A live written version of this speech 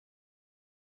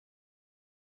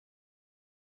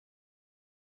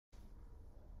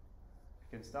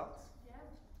can start? Yeah.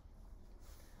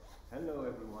 Hello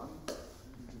everyone.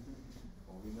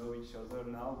 Well, we know each other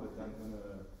now, but I'm going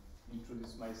to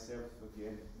introduce myself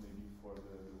again, maybe for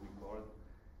the record.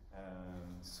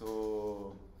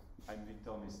 So I'm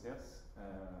Victor Meesters.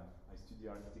 I study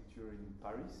architecture in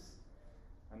Paris,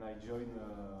 and I joined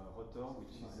Rotor,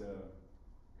 which is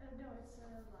no, it's a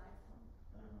live one.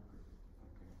 Okay.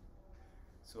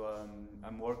 So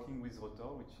I'm working with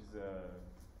Rotor, which is a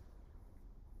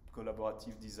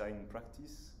collaborative design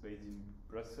practice based in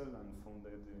Brussels and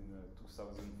founded in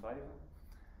 2005.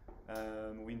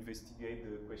 We investigate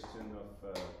the question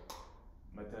of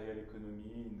material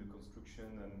economy in the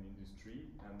construction and industry,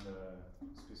 and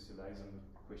specialize on the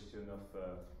question of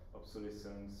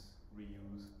obsolescence,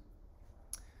 reuse.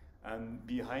 And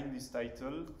behind this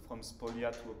title, from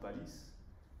Spolia to Opalis,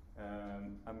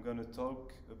 I'm going to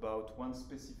talk about one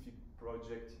specific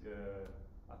project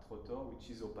at Rotor, which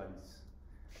is Opalis.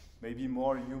 Maybe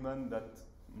more human than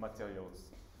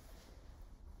materials.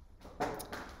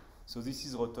 So this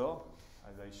is Rotor,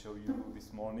 as I showed you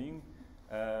this morning.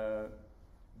 The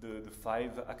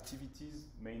 5 activities,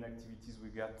 main activities we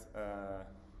got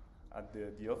at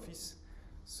the office.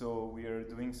 So we are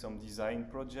doing some design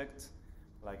projects,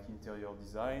 like interior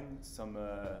design, some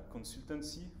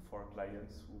consultancy for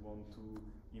clients who want to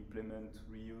implement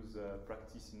reuse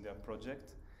practice in their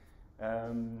project,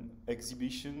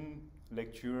 exhibition,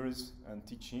 lectures, and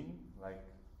teaching, like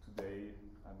today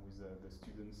I'm with the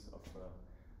students of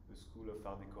the School of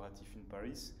Art Decorative in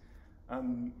Paris,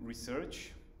 and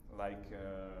research, like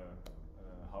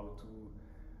how to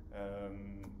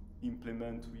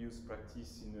implement reuse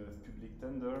practice in a public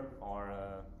tender, or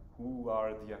who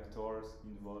are the actors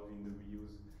involved in the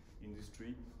reuse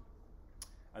industry.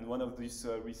 And one of these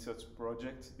research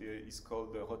projects is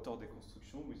called the Rotor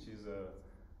Deconstruction, which is a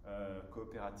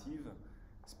cooperative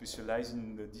specialized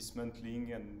in the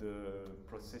dismantling and the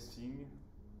processing,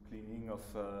 cleaning of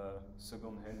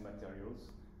second-hand materials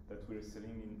that we're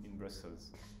selling in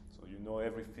Brussels. So you know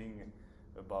everything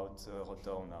about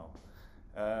Rotor now.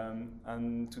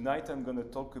 And tonight I'm going to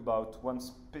talk about one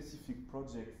specific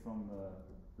project from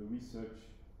the research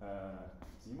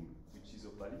team, which is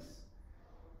Opalis.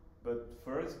 But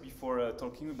first, before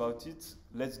talking about it,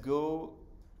 let's go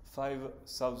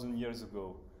 5,000 years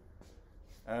ago.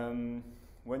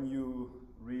 When you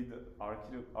read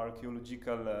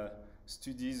archaeological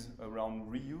studies around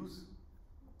reuse,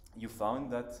 you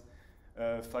found that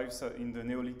in the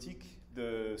Neolithic,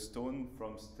 the stone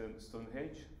from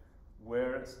Stonehenge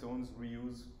were stones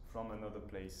reused from another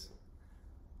place.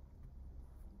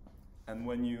 And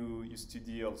when you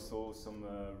study also some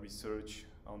research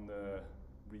on the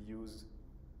reuse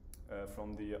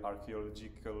from the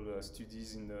archaeological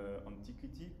studies in the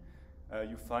antiquity,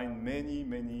 you find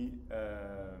many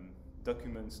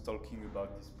documents talking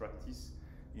about this practice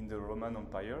in the Roman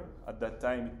Empire. At that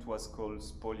time it was called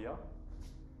Spolia.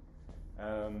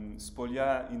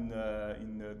 Spolia in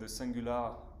the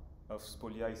singular of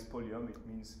Spolia is spolium. It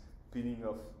means peeling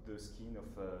off the skin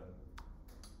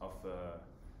of a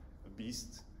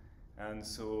beast. And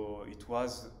so it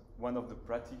was one of the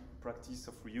practice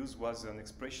of reuse was an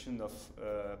expression of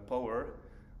power,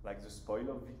 like the spoil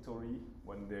of victory,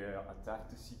 when they attack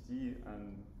the city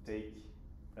and take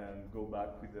and go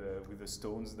back with the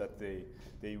stones that they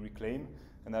reclaim.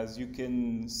 And as you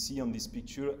can see on this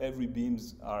picture, every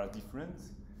beams are different,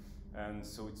 and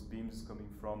so it's beams coming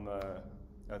from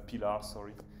pillars,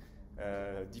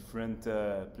 different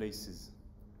places.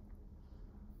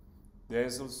 There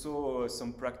is also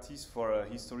some practice for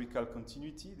historical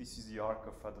continuity. This is the Arc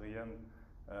of Hadrian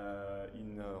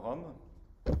in Rome.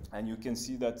 And you can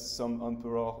see that some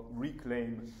emperor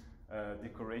reclaim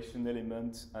decoration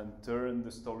elements and turn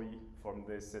the story from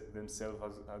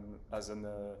themselves as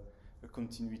a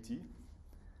continuity.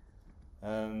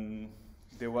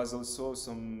 There was also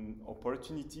some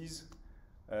opportunities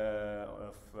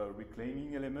of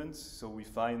reclaiming elements. So we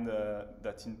find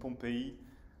that in Pompeii,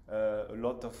 a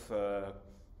lot of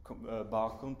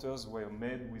bar counters were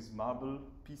made with marble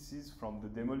pieces from the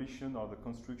demolition or the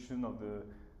construction of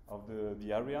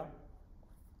the area.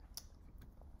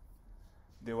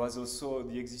 There was also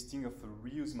the existing of a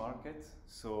reuse market.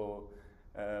 So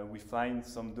we find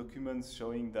some documents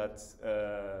showing that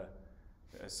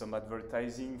some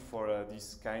advertising for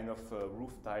this kind of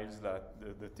roof tiles, like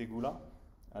the tegula,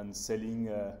 and selling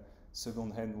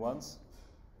second-hand ones.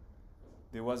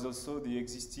 There was also the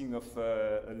existing of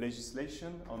a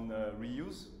legislation on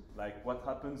reuse, like what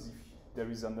happens if there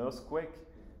is an earthquake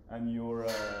and your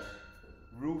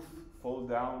roof fall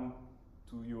down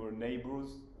to your neighbors.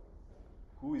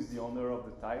 Who is the owner of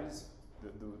the tiles?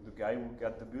 the guy who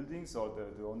got the buildings or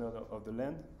the owner of the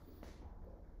land.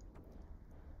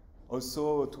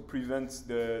 Also to prevent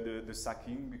the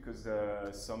sacking, because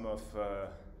some of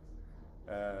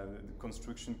the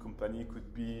construction company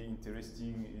could be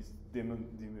interesting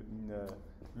in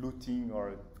looting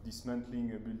or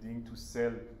dismantling a building to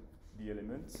sell the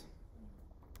elements.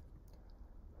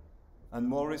 And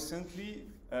more recently,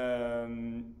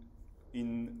 in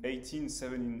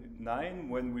 1879,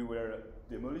 when we were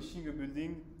demolishing a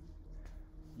building,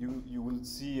 you will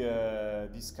see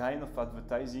this kind of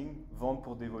advertising, vente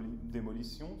pour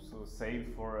démolition, so sale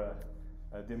for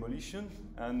demolition,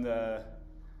 and the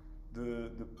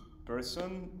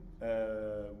person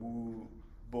who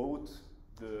bought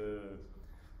the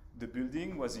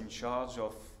building was in charge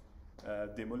of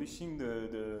demolishing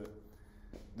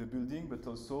the building, but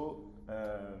also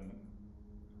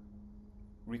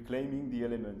reclaiming the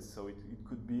elements. So it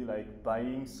could be like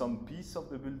buying some piece of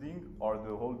the building or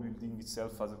the whole building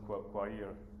itself as a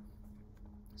quarrier.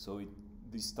 So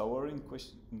this tower in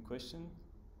question.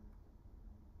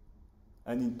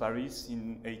 And in Paris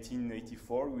in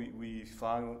 1884, we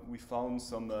found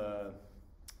some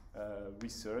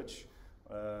research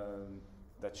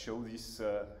that showed this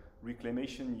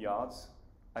reclamation yards.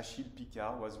 Achille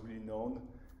Picard was really known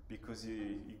because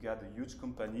he got a huge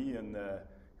company and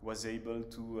was able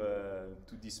to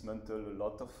dismantle a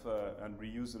lot of and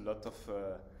reuse a lot of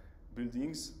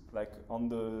buildings. Like on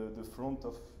the front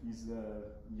of his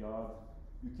yard,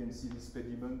 you can see this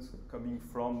pediment coming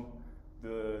from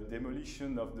the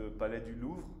demolition of the Palais du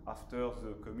Louvre after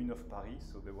the Commune of Paris.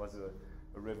 So there was a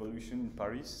revolution in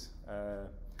Paris,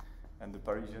 and the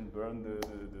Parisians burned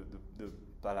the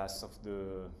palace of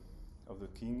the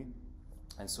king,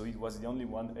 and so it was the only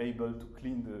one able to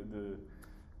clean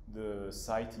the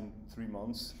site in 3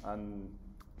 months and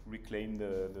reclaim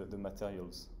the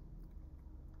materials.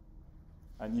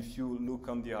 And if you look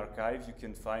on the archive, you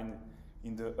can find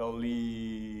in the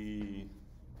early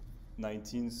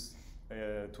 19th,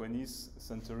 20th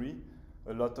century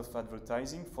a lot of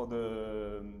advertising for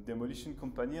the demolition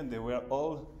company, and they were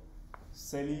all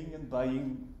selling and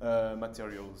buying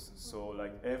materials. So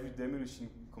like every demolition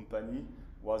company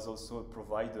was also a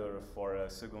provider for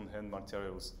second-hand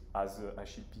materials, as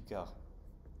Achille Picard.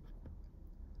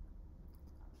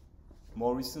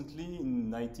 More recently,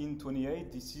 in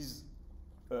 1928, this is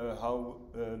how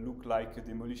look like a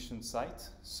demolition site.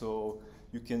 So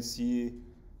you can see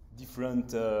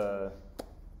different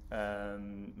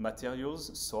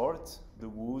materials, sort, the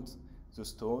wood, the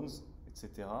stones,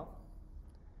 etc.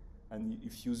 And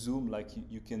if you zoom, like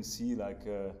you can see, like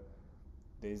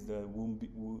there's the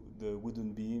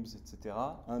wooden beams,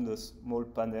 etc., and a small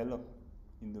panel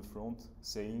in the front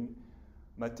saying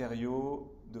 "matériaux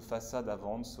de façade à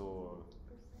vendre,"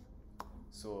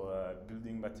 so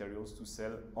building materials to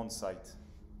sell on site.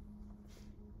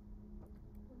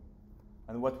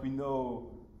 And what we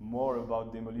know more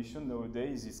about demolition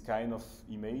nowadays is kind of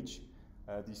image.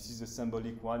 This is a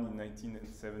symbolic one in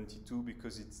 1972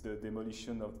 because it's the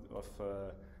demolition of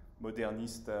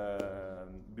modernist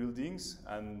buildings,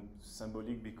 and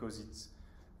symbolic because it's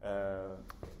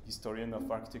historians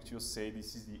of architecture say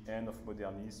this is the end of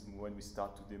modernism when we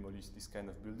start to demolish this kind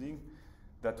of building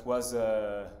that was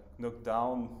knocked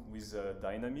down with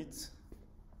dynamite.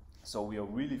 So we are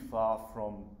really far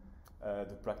from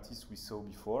the practice we saw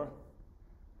before.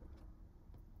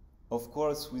 Of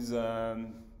course, with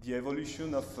the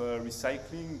evolution of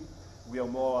recycling, we are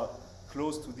more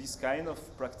close to this kind of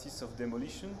practice of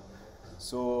demolition.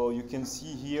 So you can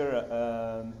see here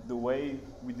the way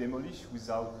we demolish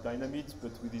without dynamite,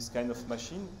 but with this kind of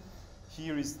machine.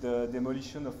 Here is the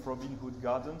demolition of Robin Hood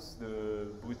Gardens,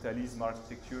 the brutalism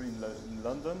architecture in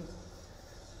London.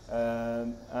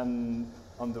 And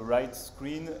on the right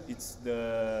screen, it's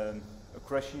a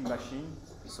crushing machine.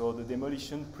 So the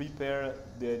demolition prepare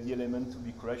the element to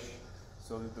be crushed.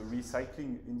 So that the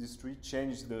recycling industry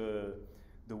changed the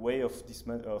way of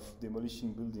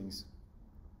demolishing buildings.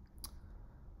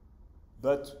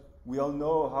 But we all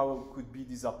know how it could be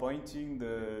disappointing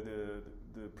the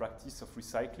practice of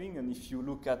recycling. And if you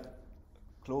look at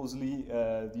closely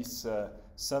this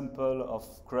sample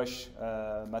of crushed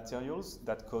materials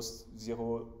that cost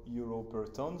 €0 per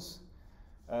tons,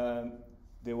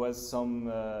 there was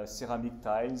some ceramic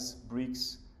tiles,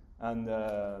 bricks, and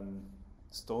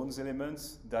stones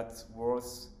elements that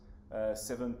worth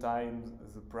 7 times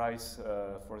the price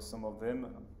for some of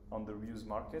them on the reuse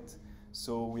market.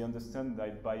 So we understand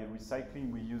that by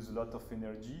recycling we use a lot of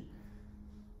energy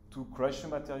to crush the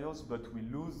materials, but we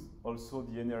lose also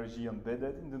the energy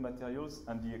embedded in the materials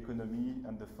and the economy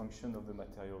and the function of the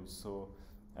materials. So,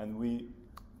 and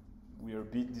we are a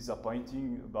bit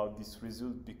disappointing about this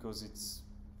result because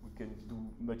we can do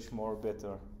much more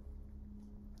better.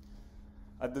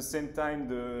 At the same time,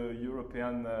 the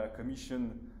European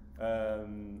Commission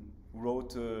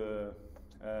wrote a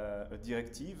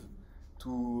directive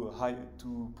to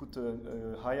put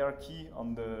a hierarchy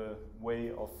on the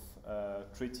way of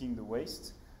treating the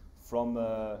waste from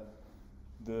the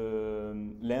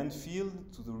landfill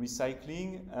to the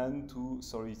recycling and to,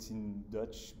 sorry it's in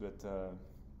Dutch, but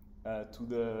to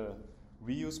the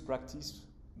reuse practice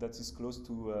that is close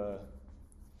to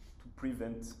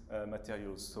prevent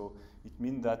materials. So it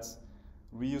means that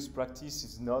reuse practice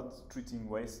is not treating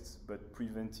waste, but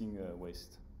preventing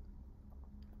waste.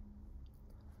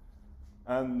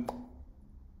 And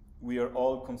we are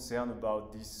all concerned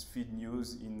about this feed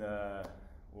news in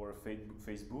our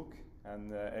Facebook,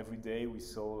 and every day we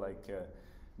saw like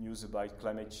news about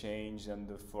climate change and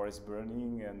the forest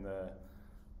burning, and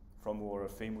from our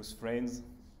famous friends.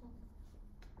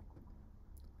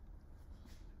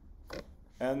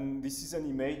 And this is an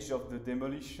image of the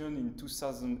demolition in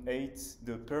 2008,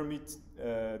 the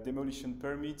demolition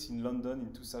permit in London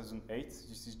in 2008.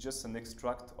 This is just an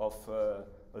extract of a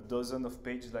dozen of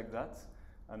pages like that.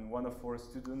 And one of our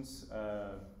students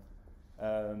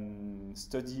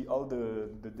study all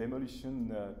the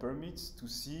demolition permits to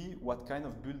see what kind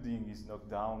of building is knocked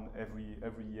down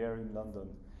every year in London.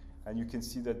 And you can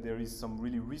see that there is some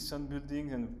really recent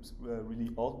buildings and really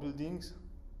old buildings.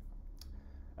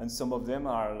 And some of them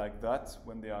are like that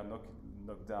when they are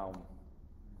knocked down.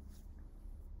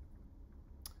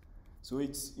 So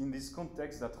it's in this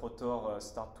context that Rotor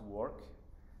start to work.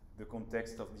 The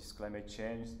context of this climate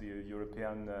change, the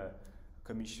European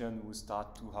Commission will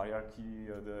start to hierarchy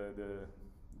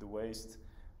the waste,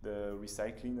 the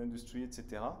recycling industry,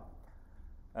 etc.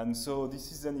 And so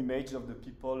this is an image of the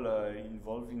people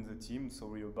involved in the team. So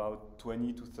we're about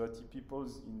 20 to 30 people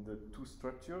in the two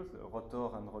structures,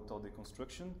 Rotor and Rotor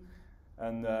Deconstruction.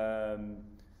 And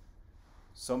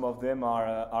some of them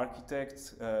are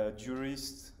architects,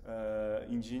 jurists,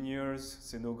 engineers,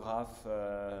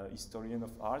 scenographers, historian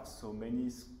of art, so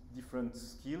many different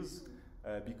skills,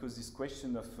 because this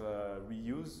question of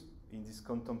reuse in this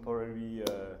contemporary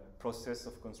process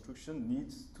of construction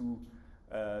needs to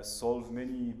solve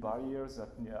many barriers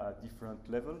at different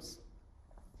levels.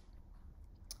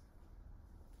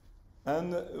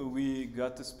 And we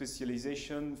got a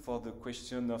specialization for the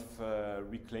question of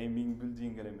reclaiming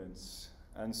building elements.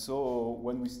 And so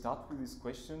when we start with these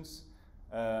questions,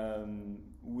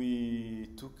 we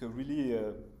took a really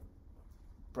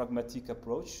pragmatic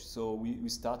approach. So we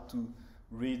start to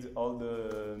read all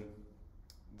the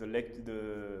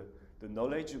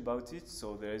knowledge about it.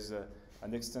 So there is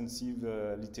an extensive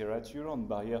literature on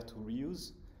barrier to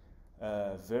reuse,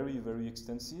 very, very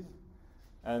extensive.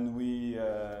 And we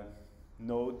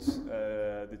note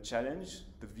the challenge,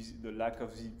 the lack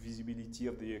of visibility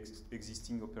of the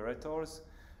existing operators,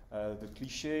 the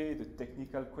cliché, the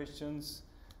technical questions,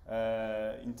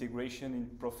 integration in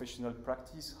professional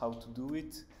practice, how to do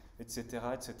it,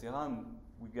 etc., etc. And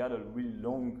we got a really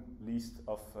long list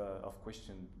of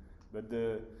questions. But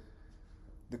the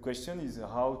question is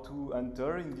how to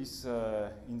enter in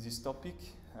this topic,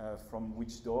 from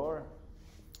which door.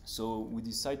 So we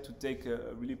decide to take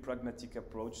a really pragmatic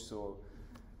approach. So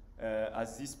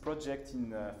as this project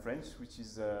in French, which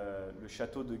is Le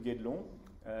Château de Guédelon,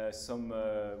 some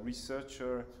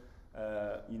researcher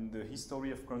in the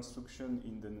history of construction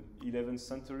in the 11th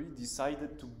century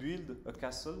decided to build a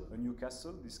castle, a new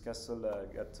castle. This castle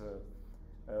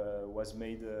was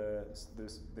made,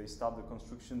 they started the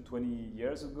construction 20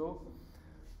 years ago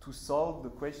to solve the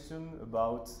question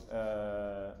about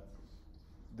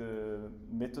the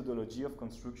methodology of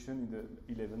construction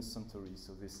in the 11th century.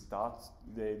 So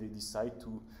they decide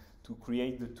to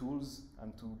create the tools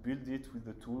and to build it with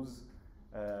the tools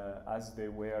as they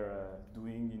were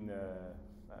doing in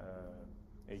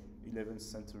 11th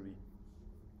century.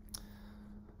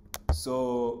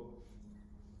 So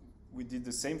we did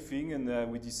the same thing, and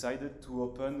we decided to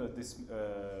open this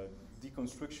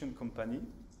deconstruction company,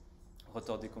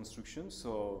 Rotor Deconstruction.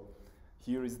 So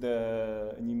here is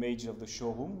an image of the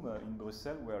showroom in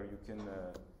Brussels, where you can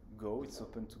go. It's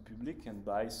open to public, and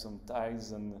buy some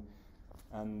tiles and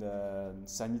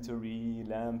sanitary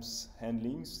lamps,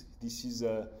 handlings. This is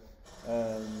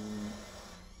an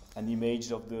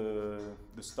image of the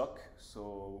stock.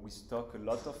 So we stock a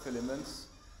lot of elements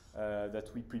that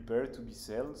we prepare to be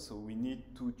sold. So we need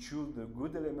to choose the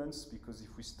good elements, because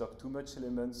if we stock too much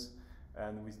elements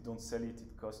and we don't sell it,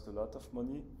 it costs a lot of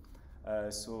money.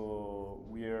 So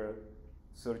we're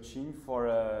searching for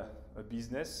a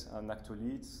business, and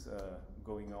actually it's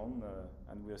going on,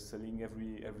 and we are selling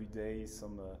every day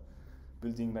some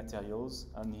building materials.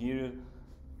 And here,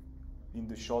 in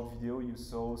the short video, you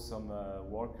saw some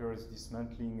workers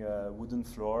dismantling wooden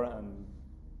floor and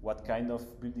what kind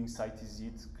of building site is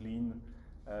it? Clean,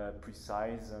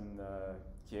 precise, and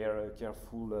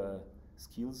careful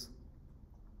skills.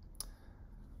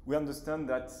 We understand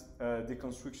that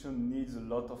deconstruction needs a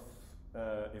lot of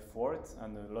effort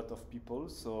and a lot of people.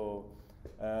 So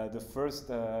the first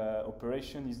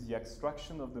operation is the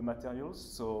extraction of the materials.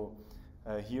 So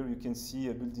here you can see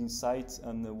a building site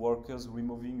and the workers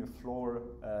removing a floor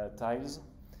tiles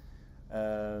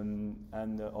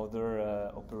and other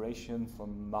operation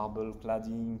from marble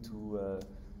cladding to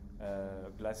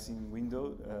glassing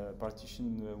window,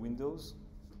 partition windows.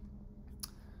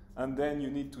 And then you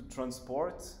need to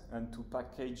transport and to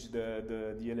package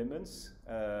the elements.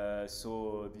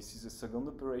 So this is a second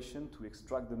operation, to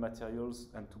extract the materials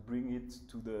and to bring it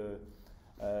to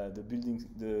the building,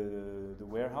 the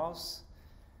warehouse.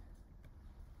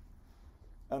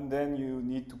 And then you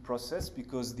need to process,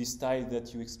 because this tile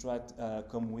that you extract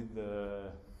come with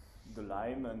the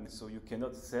lime, and so you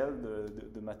cannot sell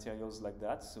the materials like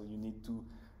that. So you need to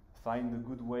find a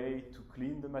good way to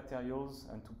clean the materials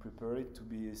and to prepare it to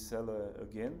be sold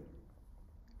again.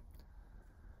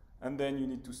 And then you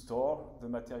need to store the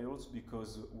materials,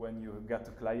 because when you got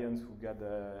a client who got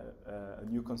a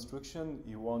new construction,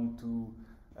 he want to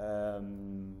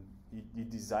he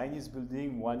designed his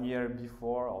building 1 year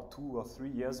before, or 2 or 3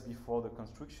 years before the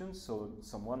construction. So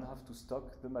someone have to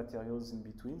stock the materials in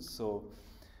between. So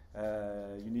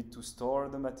you need to store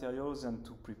the materials and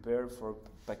to prepare for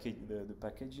the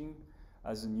packaging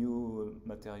as new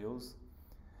materials.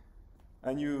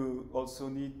 And you also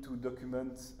need to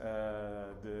document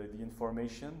the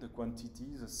information, the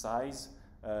quantity, the size.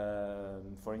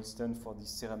 For instance, for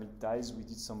these ceramic tiles, we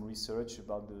did some research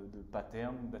about the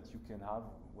pattern that you can have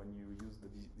when you use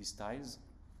these tiles.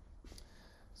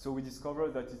 So we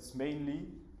discovered that it's mainly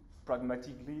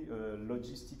pragmatically a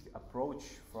logistic approach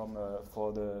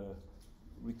for the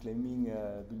reclaiming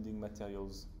building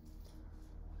materials.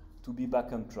 To be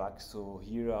back on track, so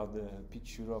here are the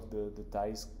picture of the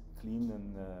tiles cleaned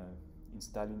and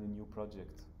installed in a new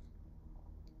project.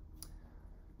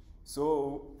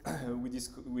 So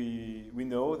we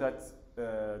know that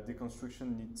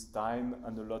deconstruction needs time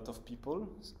and a lot of people,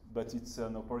 but it's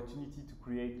an opportunity to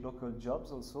create local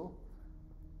jobs also.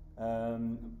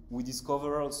 We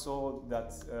discover also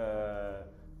that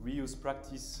reuse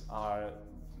practice are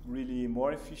really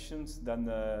more efficient than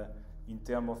in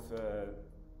terms of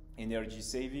energy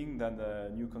saving than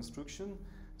new construction.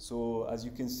 So as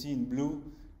you can see in blue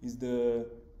is the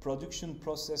production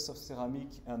process of ceramic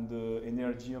and the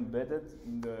energy embedded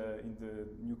in the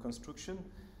new construction,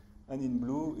 and in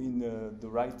blue in the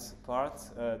right part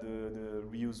the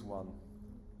reuse one.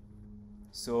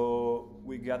 So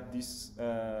we got this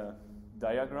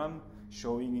diagram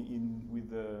showing with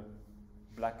the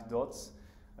black dots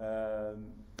the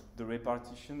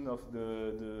repartition of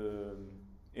the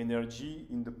energy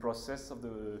in the process of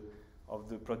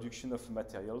the production of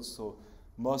materials. So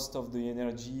most of the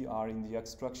energy are in the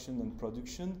extraction and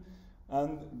production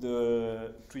and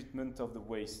the treatment of the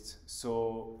waste.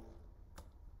 So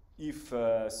if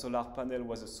solar panel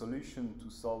was a solution to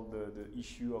solve the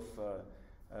issue of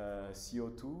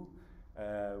CO2,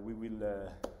 we will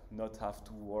not have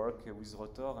to work with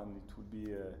Rotor, and it would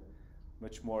be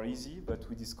much more easy. But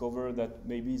we discover that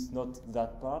maybe it's not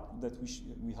that part that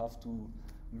we have to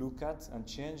look at and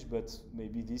change, but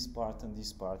maybe this part and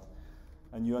this part.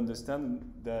 And you understand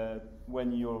that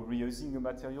when you're reusing a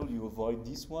material, you avoid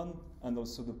this one and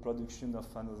also the production of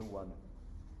another one.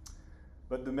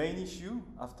 But the main issue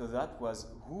after that was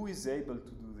who is able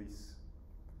to do this?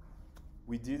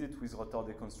 We did it with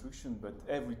Rotor Deconstruction, but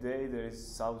every day there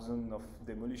is thousands of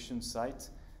demolition sites,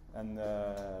 and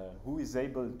who is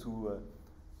able to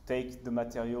take the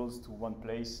materials to one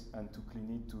place and to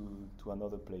clean it to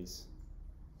another place?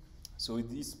 So in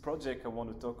this project I want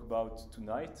to talk about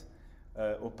tonight,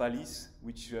 Opalis,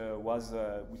 which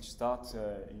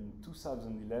started in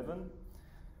 2011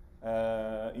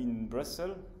 in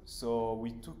Brussels. So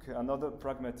we took another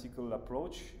pragmatical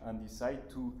approach and decided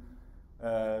to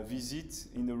visit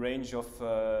in the range of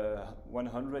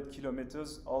 100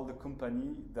 kilometers all the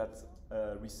companies that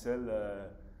resell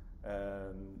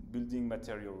building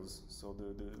materials, so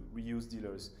the reuse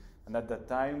dealers. And at that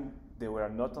time, they were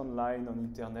not online on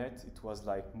internet. It was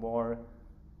like more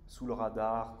sous le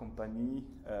radar company,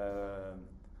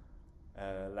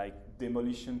 like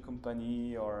demolition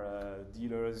company or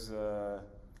dealers,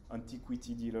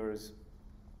 antiquity dealers.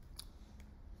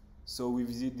 So we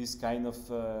visit this kind of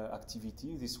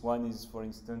activity. This one is, for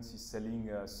instance, is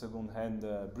selling second-hand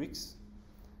bricks.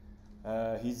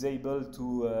 He's able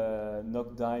to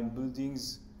knock down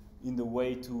buildings in the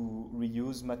way to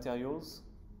reuse materials.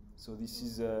 So this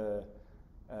is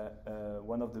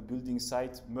one of the building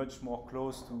sites much more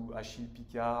close to Achille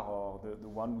Picard or the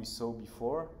one we saw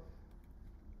before.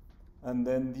 And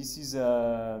then this is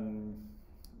the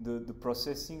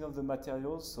processing of the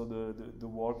materials. So the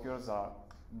workers are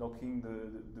knocking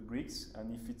the bricks, and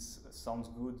if it sounds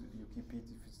good, you keep it.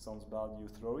 If it sounds bad, you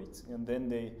throw it. And then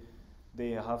they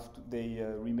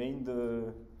remain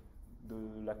the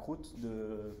la croûte,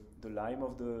 the lime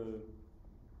of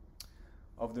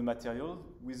the material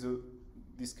with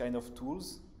this kind of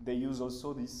tools. They use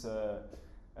also this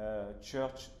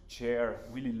church chair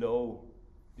really low,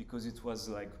 because it was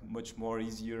like much more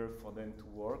easier for them to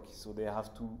work. So they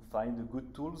have to find the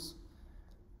good tools.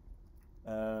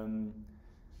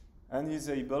 And he's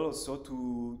able also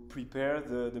to prepare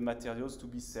the materials to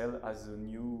be sold as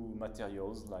new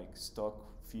materials like stock,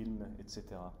 film,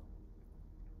 etc.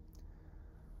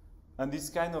 And this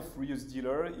kind of reuse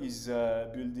dealer is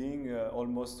building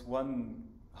almost one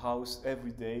house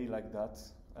every day like that.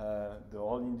 The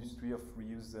whole industry of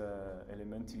reuse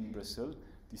element in Brussels.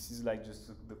 This is like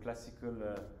just the classical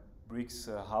bricks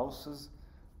houses,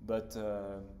 but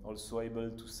also able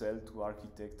to sell to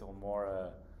architect or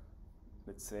more,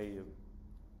 let's say,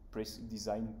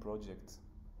 design project.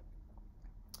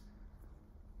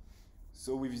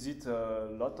 So we visit a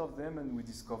lot of them, and we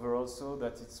discover also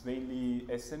that it's mainly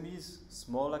SMEs,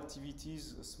 small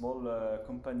activities, small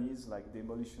companies like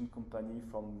demolition company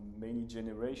from many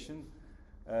generations,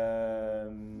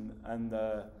 and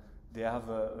they have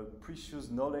a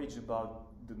precious knowledge about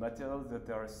the materials that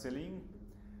they are selling,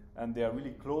 and they are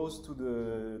really close to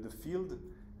the field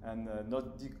and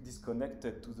not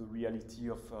disconnected to the reality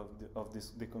of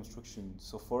this deconstruction.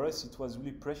 So for us, it was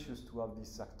really precious to have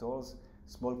these actors,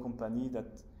 small company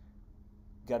that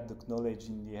got the knowledge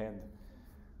in the end.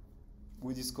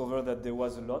 We discovered that there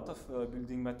was a lot of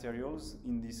building materials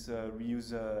in this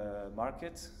reuse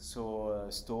market. So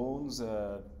stones,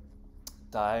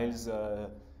 tiles,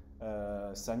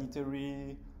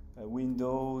 sanitary,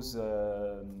 windows,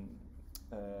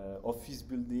 office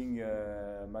building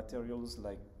materials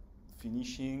like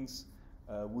finishings,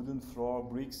 wooden floor,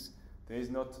 bricks.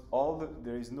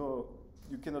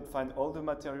 You cannot find all the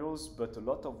materials, but a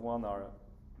lot of one are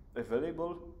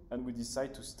available, and we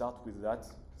decide to start with that,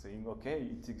 saying, okay,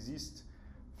 it exists.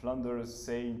 Flanders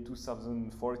say in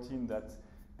 2014 that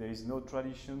there is no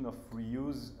tradition of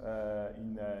reuse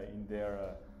in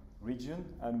their region,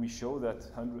 and we show that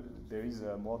there is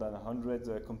more than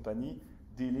 100 companies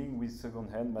dealing with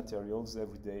second-hand materials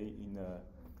every day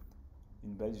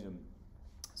in Belgium.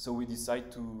 So we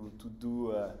decide to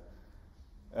do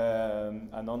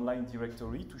an online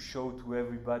directory to show to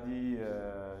everybody,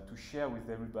 to share with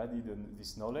everybody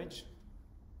this knowledge.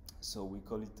 So we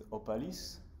call it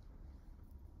Opalis.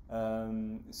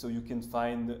 So you can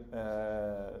find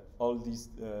all these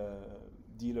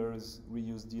dealers,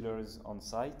 reuse dealers on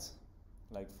site,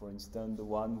 like for instance the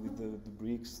one with the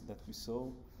bricks that we saw.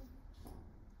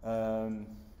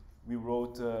 We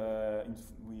wrote,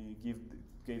 we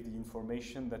gave the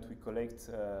information that we collect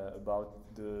about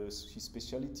his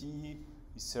specialty,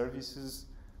 his services,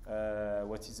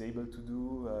 what he's able to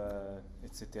do,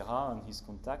 etc., and his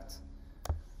contact.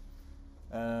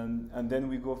 And then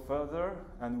we go further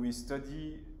and we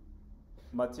study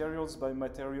materials by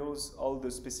materials, all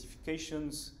the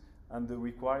specifications and the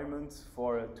requirements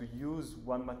to use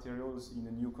one materials in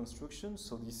a new construction.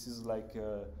 So this is like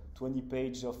 20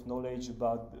 pages of knowledge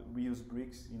about reused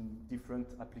bricks in different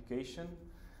applications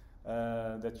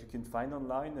that you can find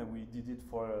online, and we did it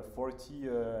for 40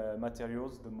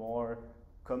 materials, the more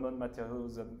common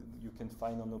materials that you can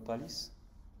find on Opalis.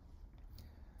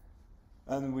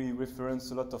 And we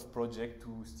reference a lot of projects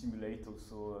to stimulate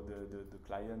also the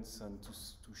clients and to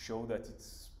show that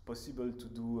it's possible to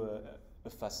do a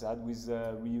facade with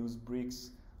reused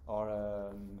bricks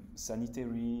or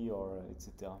sanitary or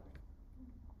etc.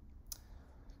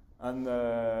 And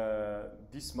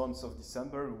this month of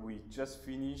December, we just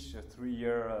finished a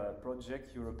 3-year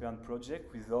project, European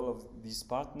project, with all of these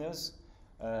partners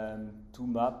to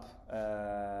map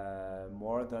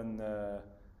more than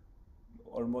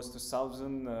almost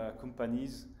 1,000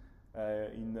 companies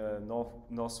in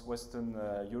northwestern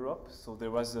Europe. So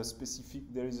there is a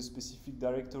specific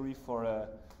directory for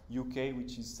UK,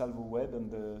 which is SalvoWeb,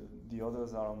 and the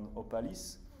others are on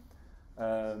Opalis.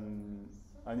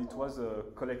 And it was a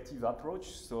collective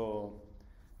approach, so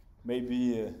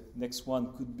maybe next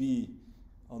one could be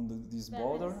on this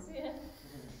border. Yeah.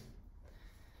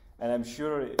 And I'm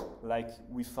sure, like,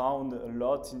 we found a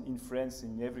lot in France,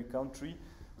 in every country,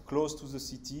 close to the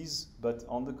cities, but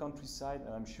on the countryside.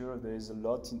 And I'm sure there is a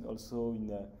lot also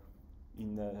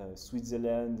in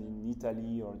Switzerland, in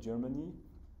Italy or Germany.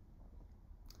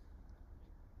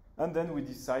 And then we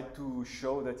decide to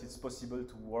show that it's possible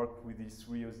to work with this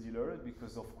reuse dealer,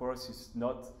 because of course it's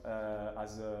not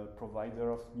as a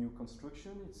provider of new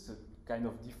construction, it's a kind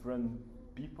of different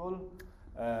people.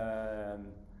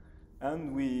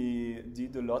 And we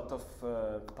did a lot of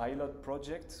pilot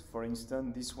projects. For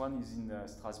instance, this one is in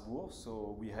Strasbourg,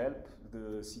 so we help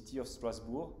the city of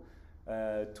Strasbourg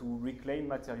to reclaim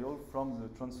material from the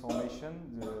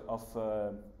transformation of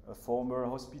a former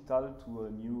hospital to a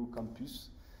new campus.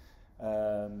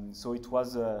 So it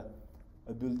was a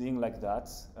building like that,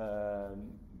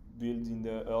 built in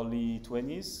the early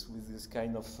 20s with this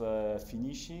kind of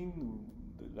finishing,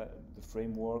 the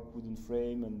framework, wooden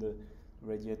frame, and the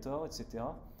radiator,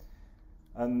 etc.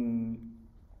 And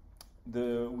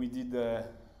we did a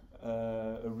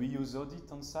reuse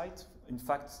audit on site. In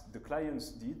fact, the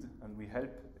clients did, and we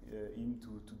helped him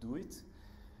to do it.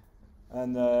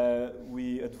 And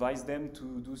we advised them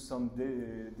to do some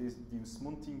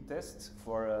dismantling tests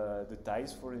for the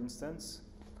ties, for instance,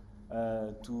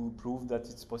 to prove that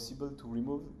it's possible to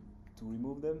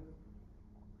remove them.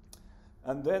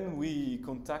 And then we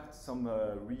contact some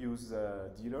reuse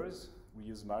dealers,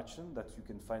 reuse merchants that you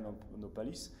can find on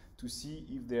Opalis, to see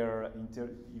if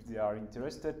they are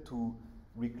interested to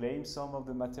reclaim some of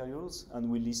the materials, and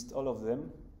we list all of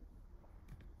them.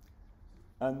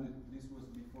 And this was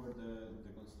before the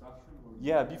construction? Or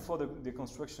yeah, before the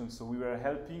construction. So we were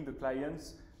helping the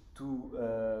clients to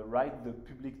write the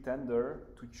public tender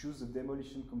to choose a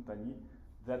demolition company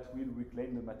that will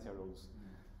reclaim the materials.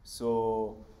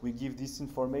 So we give this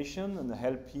information and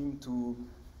help him to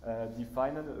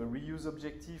define a reuse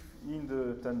objective in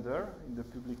the tender, in the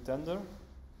public tender.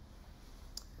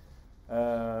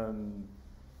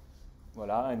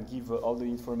 Voila, and give all the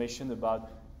information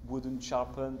about wooden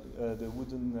sharpen, the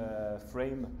wooden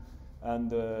frame,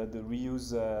 and the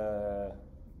reuse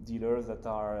dealers that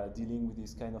are dealing with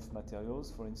this kind of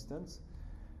materials, for instance.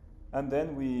 And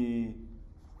then we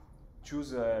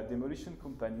choose a demolition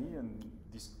company, and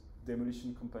this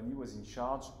demolition company was in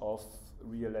charge of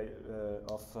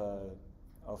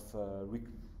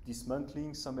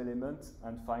dismantling some elements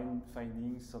and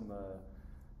finding some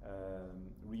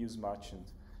reuse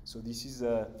merchant. So this is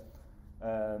a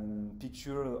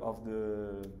picture of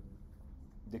the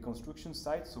deconstruction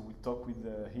site. So we talk with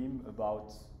him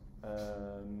about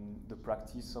the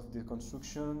practice of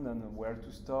deconstruction and where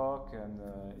to stock and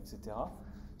etc.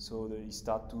 So he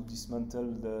start to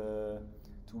dismantle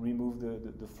to remove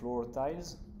the floor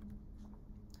tiles,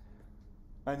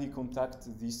 and he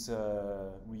contacted this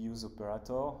reuse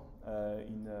operator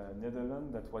in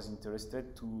Netherlands that was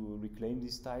interested to reclaim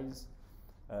these tiles.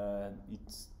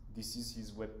 This is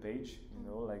his web page, you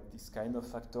know, like this kind of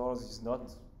factors is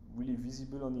not really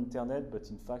visible on internet, but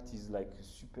in fact he's like a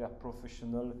super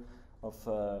professional of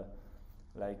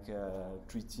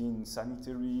treating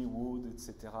sanitary, wood,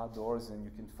 etc., doors, and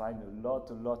you can find a lot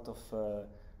of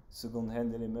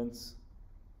second-hand elements.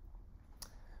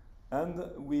 And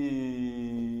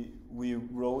we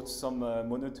wrote some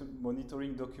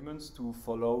monitoring documents to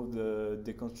follow the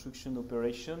deconstruction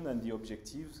operation and the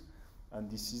objectives. And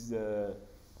this is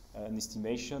an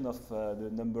estimation of the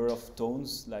number of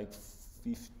tons, like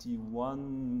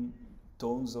 51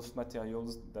 tons of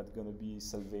materials that are going to be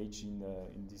salvaged in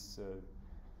this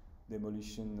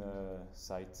demolition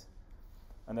site.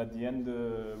 And at the end,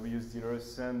 the reuse dealers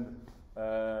send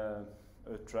a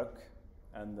truck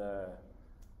and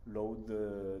load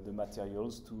the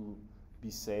materials to be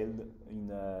sold in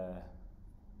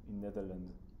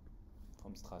Netherlands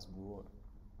from Strasbourg.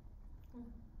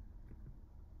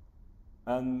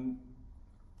 And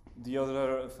the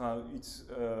other, it's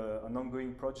an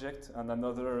ongoing project, and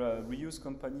another reuse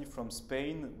company from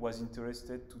Spain was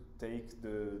interested to take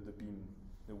the beam,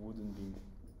 the wooden beam,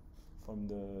 from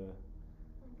the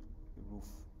roof.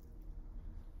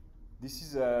 This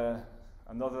is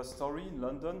another story in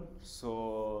London.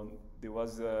 So there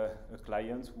was a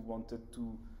client who wanted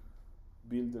to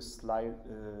build a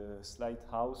slide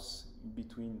house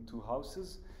between two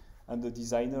houses, and the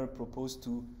designer proposed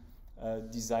to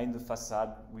design the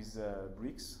facade with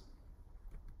bricks.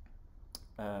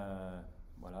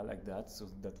 Voila, like that. So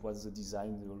that was the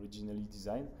design, the originally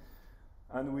designed.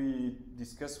 And we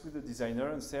discussed with the designer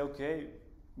and say, okay,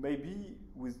 maybe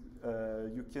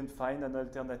you can find an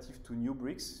alternative to new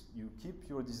bricks. You keep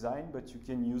your design, but you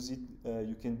can use it.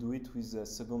 You can do it with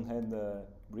second-hand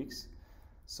bricks.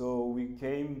 So we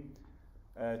came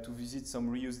to visit some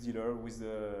reuse dealer with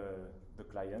the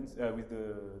clients, with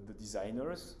the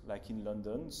designers, like in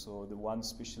London, so the one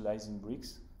specialized in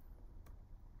bricks.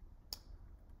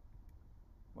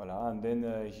 Voila, and then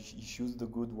he chose the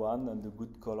good one and the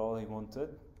good color he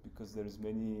wanted, because there is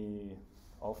many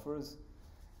offers.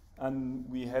 And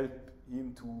we help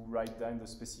him to write down the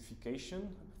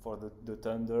specification for the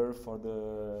tender, for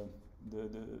the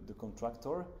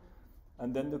contractor.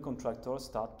 And then the contractor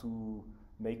start to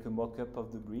make a mock-up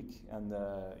of the brick, and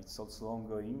it's also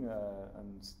ongoing.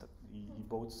 And he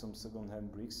bought some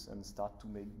second-hand bricks and start to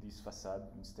make this facade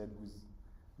instead with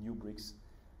new bricks.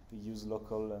 He use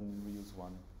local and reuse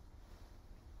one.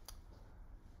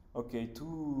 Okay,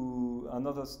 to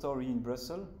another story in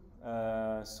Brussels.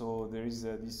 So there is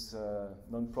this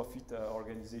non-profit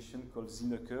organization called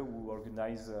Zinneke who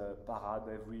organize a parade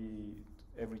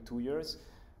every 2 years,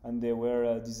 and they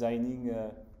were designing.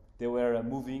 They were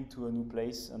moving to a new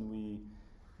place, and we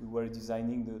were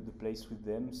designing the place with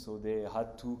them. So they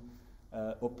had to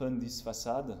open this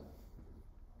facade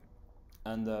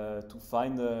and to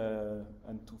find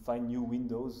new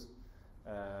windows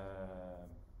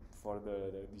for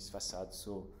this facade.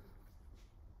 So,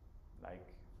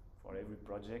 like for every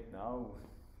project now,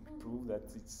 we prove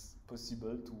that it's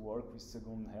possible to work with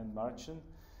second-hand merchant,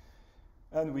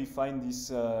 and we find this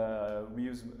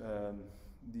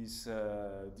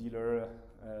dealer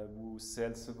who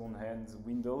sells second-hand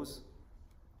windows.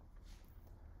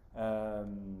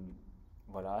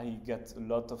 Voilà, he got a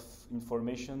lot of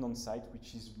information on site,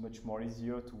 which is much more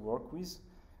easier to work with.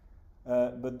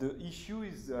 But the issue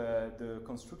is the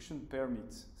construction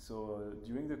permit. So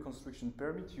during the construction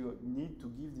permit, you need to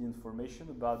give the information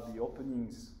about the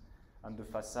openings and the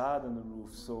facade and the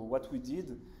roof. So what we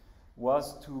did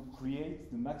was to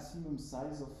create the maximum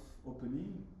size of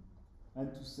opening,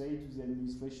 and to say to the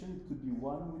administration, it could be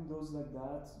one windows like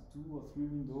that, 2 or 3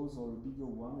 windows, or a bigger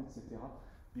one, etc.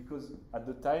 Because at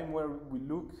the time where we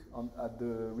look at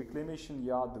the reclamation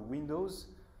yard, the windows,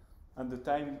 and the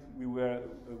time we will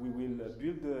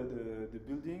build the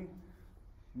building,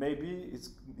 maybe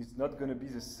it's not going to be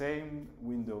the same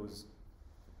windows.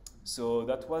 So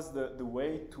that was the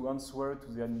way to answer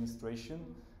to the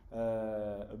administration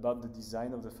about the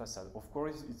design of the facade. Of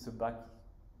course, it's a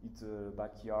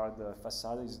backyard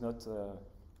facade. It's not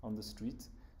on the street,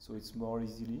 so it's more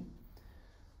easily.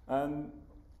 And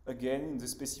again, in the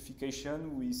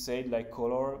specification, we said like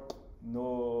color.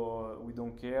 No, we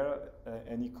don't care,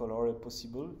 any color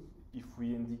possible. If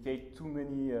we indicate too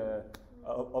many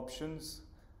options,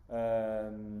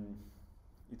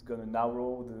 it's going to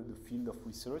narrow the field of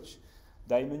research.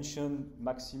 Dimension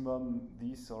maximum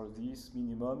this or this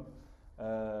minimum,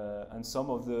 and some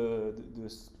of the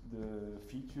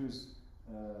features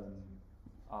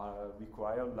are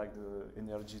required, like the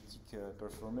energetic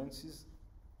performances,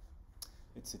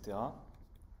 etc.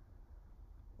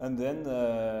 And then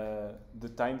the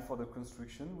time for the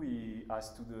construction, we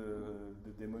asked to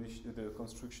the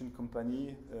construction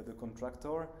company, the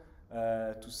contractor,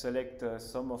 to select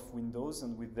some of windows,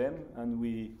 and with them, and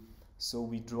we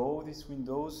draw these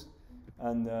windows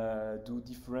and do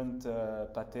different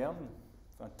pattern,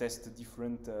 test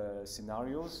different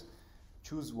scenarios,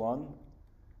 choose one,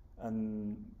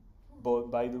 and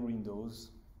buy the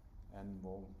windows, and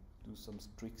do some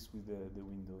tricks with the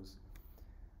windows.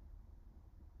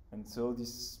 And so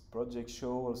this project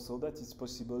shows also that it's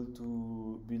possible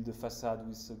to build a facade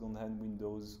with second-hand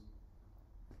windows.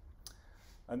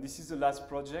 And this is the last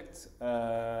project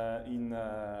in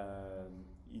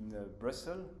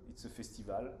Brussels. It's a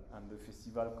festival, and the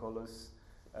festival called us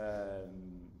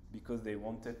because they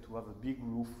wanted to have a big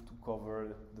roof to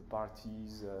cover the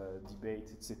parties,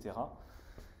 debate, etc.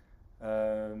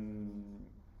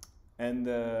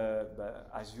 But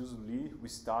as usually, we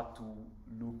start to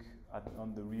look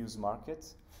on the reuse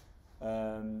market.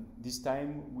 This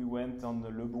time we went on the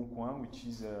Le Bon Coin, which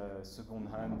is a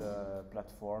second-hand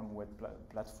platform, web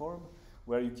platform,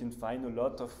 where you can find a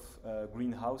lot of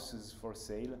greenhouses for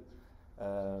sale.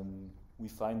 We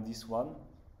find this one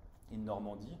in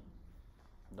Normandy,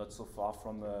 not so far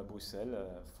from Brussels,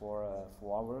 4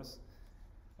 hours.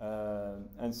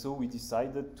 And so we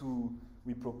decided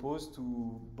we proposed to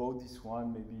buy this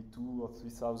one, maybe 2,000 or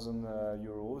 3,000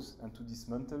 euros, and to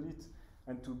dismantle it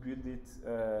and to build it,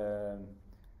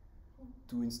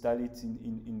 to install it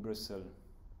in Brussels.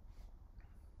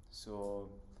 So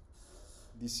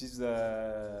this is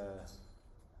a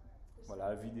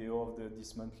video of the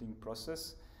dismantling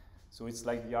process. So it's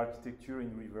like the architecture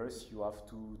in reverse. You have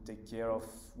to take care of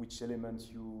which element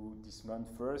you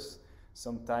dismantle first.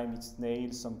 Sometimes it's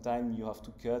nails, sometimes you have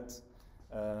to cut.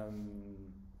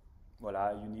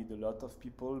 Voila, you need a lot of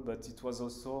people, but it was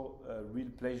also a real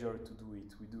pleasure to do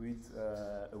it. We do it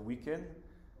a weekend,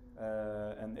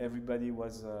 and everybody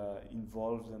was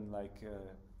involved, and like it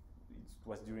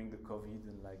was during the COVID,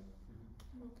 and like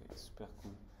okay, super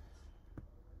cool.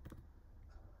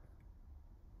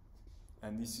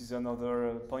 And this is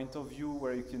another point of view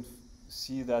where you can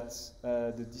see that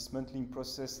the dismantling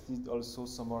process needs also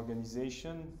some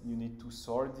organization. You need to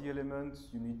sort the element.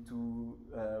 You need to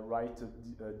write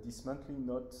a dismantling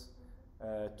note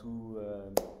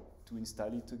to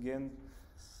install it again,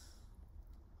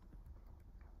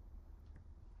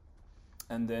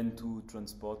 and then to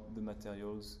transport the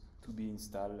materials to be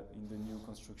installed in the new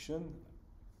construction.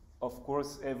 Of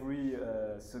course, every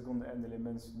second-hand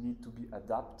elements need to be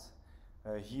adapted.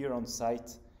 Here on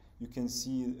site, you can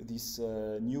see this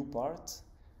new part.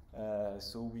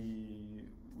 So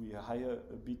we hire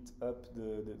a bit up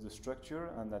the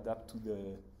structure and adapt to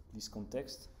this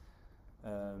context.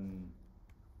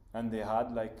 And they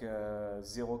had like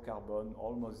zero carbon,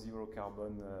 almost zero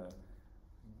carbon,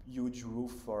 huge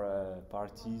roof for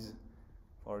parties,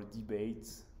 for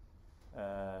debates,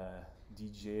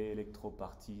 DJ, electro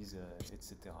parties,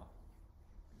 etc.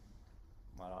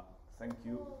 Voilà, thank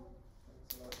you.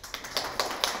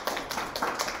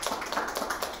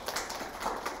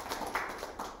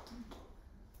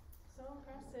 So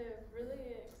impressive,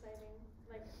 really exciting.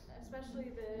 Like,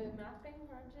 especially the mapping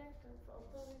project of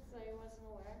Opalis, I wasn't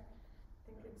aware. I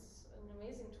think it's an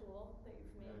amazing tool that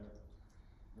you've made.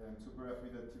 Yeah, I'm super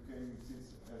happy that you came,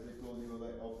 since, as I told you,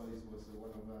 like, Opalis was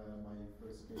one of my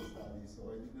first case studies,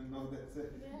 so I didn't know that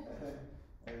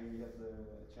I had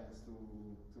the chance to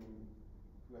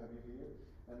have you here.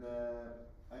 And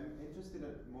I'm interested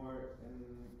more in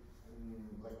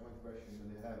like one question that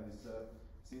I have is,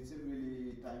 since it's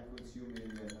really time consuming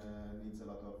and needs a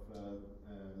lot of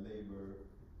labor,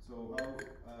 so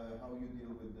how you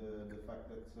deal with the fact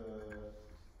that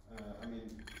I mean,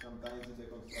 sometimes the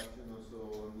construction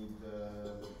also need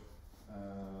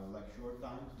like short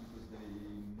times because they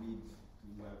need to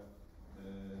have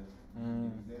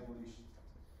demolished,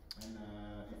 and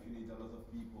if you need a lot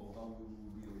of people, how do you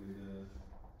deal with the...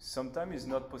 Sometimes it's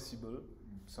not possible.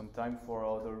 Sometimes for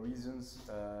other reasons,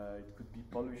 it could be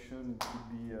pollution, it could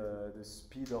be the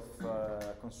speed of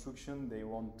construction. They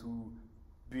want to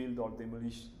build or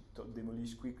demolish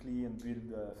quickly and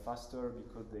build faster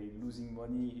because they're losing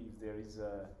money if there is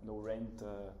no rent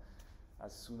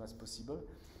as soon as possible.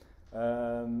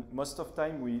 Most of the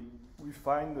time we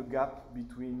find a gap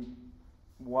between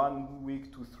 1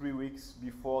 week to 3 weeks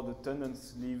before the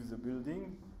tenants leave the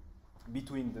building,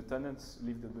 between the tenants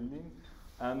leave the building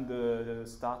and the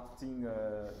start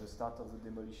of the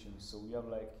demolition. So we have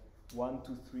like 1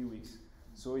 to 3 weeks.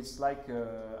 So it's like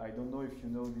I don't know if you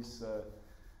know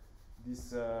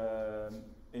this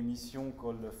émission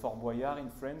called Fort Boyard in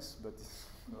France, but it's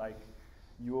like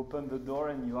you open the door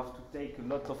and you have to take a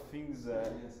lot of things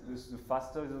the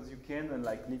faster as you can and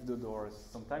like leave the doors.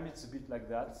 Sometimes it's a bit like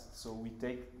that, so we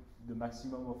take the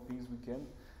maximum of things we can.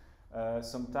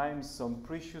 Sometimes some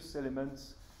precious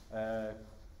elements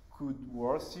could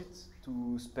worth it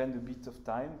to spend a bit of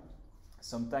time.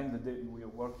 Sometimes we are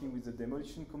working with the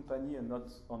demolition company and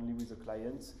not only with the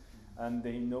clients, and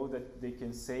they know that they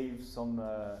can save some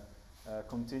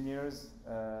containers,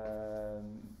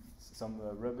 some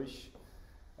rubbish.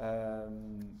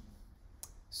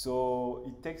 So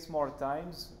it takes more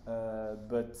time,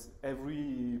 but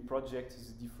every project is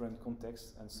a different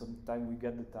context, and sometimes we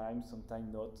get the time,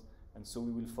 sometimes not, and so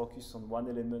we will focus on one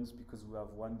element because we have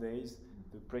 1 day,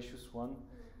 the precious one.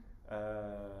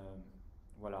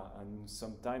 Voila, and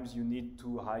sometimes you need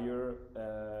to hire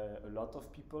a lot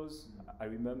of people. I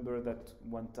remember that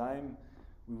one time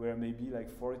we were maybe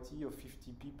like 40 or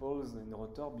 50 people in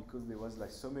Rotor because there was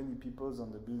like so many people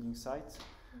on the building site.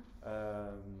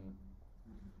 And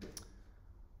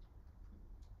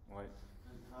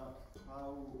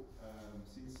how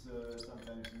since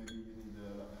sometimes maybe you need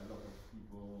a lot of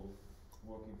people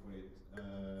working for it,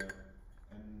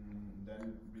 and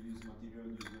then reused material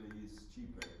usually is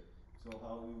cheaper. So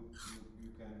how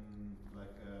you can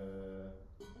like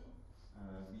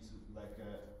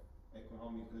be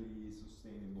economically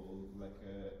sustainable, like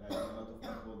having a lot of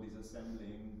people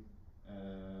disassembling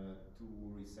to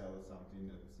resell something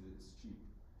that is cheap.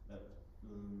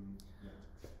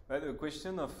 The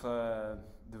question of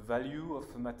the value of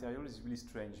a material is really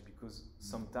strange because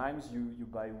sometimes you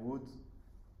buy wood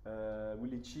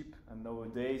really cheap and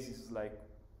nowadays it's like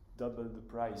double the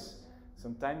price.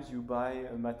 Sometimes you buy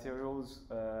materials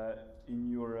in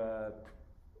your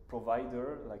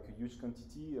provider, like a huge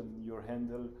quantity, and your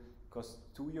handle costs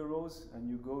 €2, and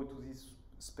you go to this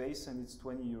space and it's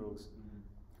 20 euros.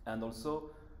 And also,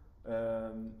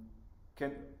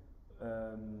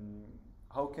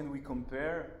 how can we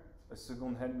compare a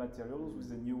second-hand materials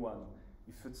with a new one?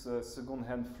 If it's a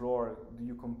second-hand floor, do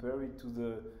you compare it to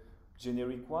the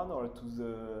generic one or to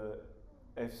the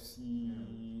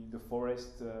FC, the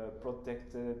forest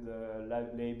protected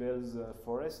labels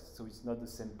forest? So it's not the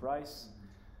same price.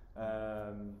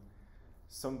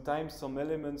 Sometimes some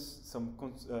elements, some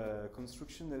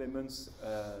construction elements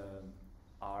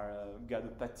are got a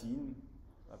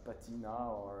patina,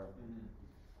 or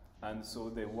and so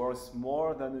they worth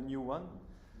more than a new one.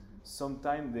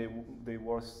 Sometimes they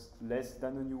worth less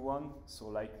than a new one. So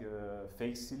like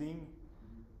fake sealing,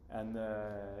 and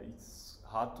it's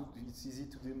hard to, it's easy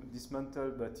to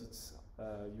dismantle, but it's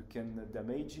you can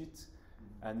damage it,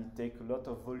 and it takes a lot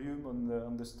of volume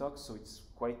on the stock. So it's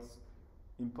quite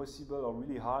impossible or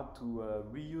really hard to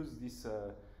reuse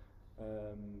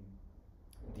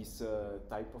this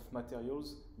type of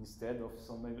materials. Instead of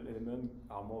some elements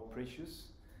are more precious.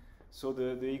 So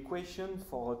the equation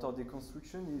for rotor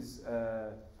deconstruction is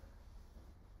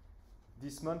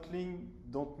dismantling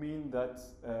don't mean that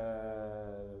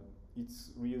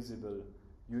it's reusable.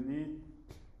 You need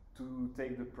to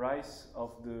take the price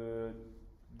of the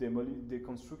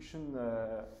deconstruction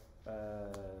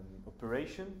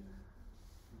operation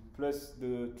plus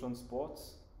the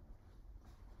transports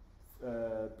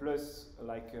plus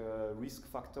like risk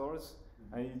factors,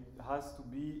 and it has to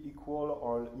be equal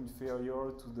or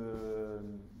inferior to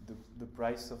the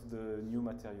price of the new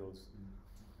materials.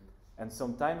 And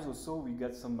sometimes also we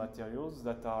get some materials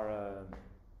that are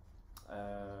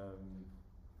I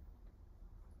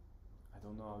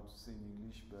don't know how to say in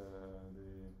English, but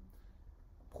the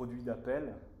produit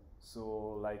d'appel.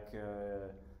 So like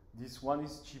this one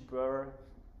is cheaper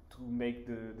to make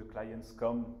the clients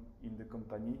come in the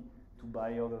company to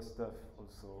buy other stuff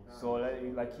also. So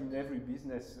like in every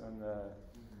business, and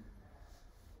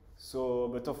so,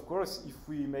 but of course, if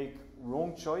we make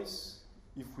wrong choice,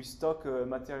 if we stock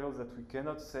materials that we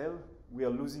cannot sell, we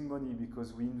are losing money,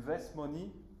 because we invest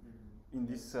money in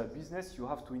this business. You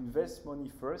have to invest money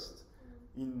first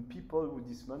in people who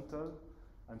dismantle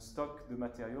and stock the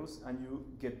materials, and you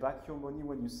get back your money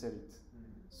when you sell it.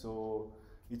 So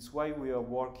it's why we are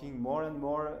working more and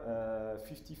more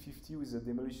 50-50 with the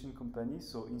demolition company.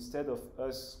 So instead of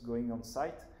us going on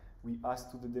site, we ask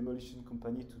to the demolition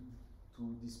company to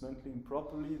dismantling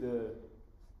properly the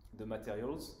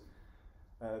materials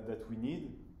that we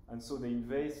need. And so they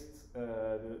invest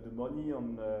the money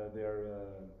on their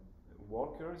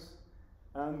workers,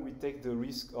 and we take the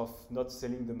risk of not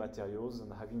selling the materials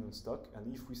and having in stock.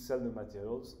 And if we sell the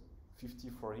materials, 50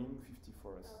 for him, 50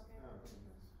 for us.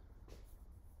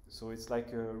 So it's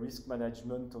like a risk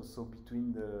management also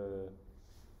between the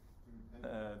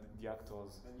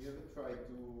actors. And you ever try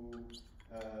to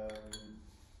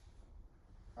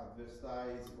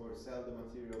advertise or sell the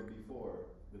material before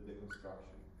the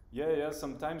deconstruction? Yeah,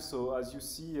 sometimes. So as you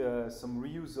see, some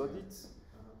reuse audits,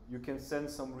 you can send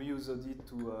some reuse audit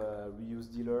to reuse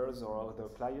dealers or other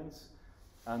clients,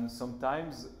 and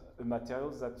sometimes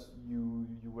materials that you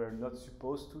were not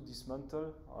supposed to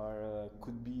dismantle or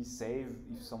could be saved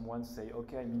if someone say,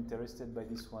 okay, I'm interested by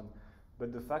this one.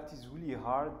 But the fact is really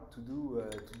hard to do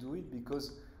it,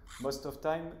 because most of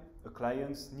time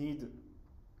clients need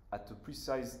at a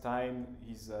precise time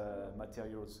his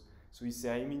materials. So he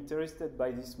say, I'm interested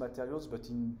by these materials, but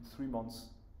in 3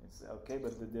 months. It's okay,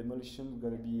 but the demolition is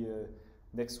gonna be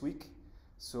next week.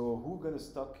 So who gonna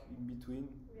stock in between?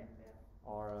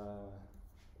 Or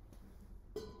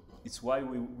it's why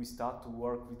we start to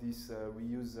work with this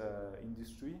reuse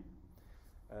industry,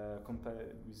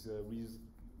 with reuse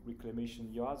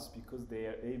reclamation yards, because they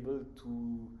are able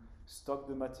to stock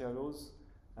the materials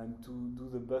and to do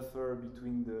the buffer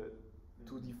between the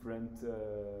two different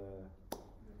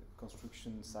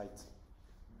construction sites,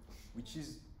 which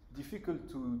is difficult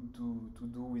to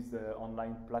do with the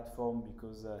online platform,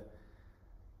 because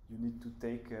you need to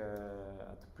take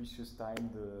at a precious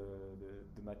time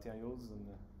the materials. And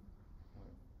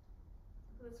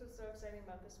that's what's so exciting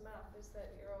about this map, is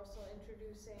that you're also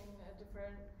introducing a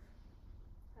different,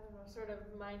 I don't know, sort of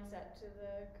mindset to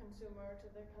the consumer, to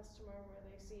the customer, where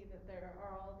they see that there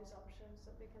are all these options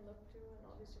that they can look to and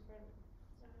all these different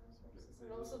sources.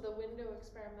 And also the window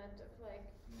experiment of like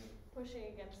pushing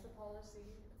against the policy.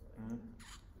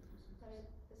 But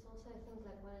it's also, I think,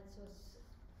 like when it was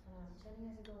 10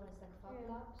 years ago, when it's like fab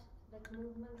lab like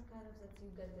movement, kind of, that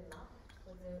you get the map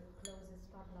with the closest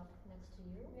fab lab next to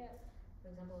you. For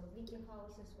example, Wiki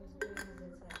houses was doing is,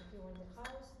 it's like if you want the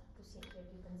house to see, like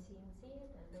you can see it,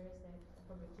 and there is like a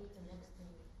fabricator next to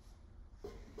you.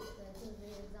 So I think the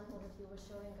the example that you were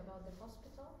showing about the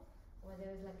hospital, where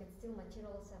there is like it's still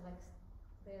materials and like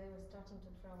they're starting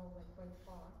to travel like quite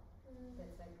far.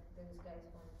 That's like those guys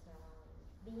want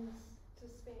beams. To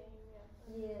Spain, yeah.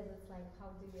 Yes, it's like how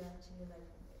do you actually like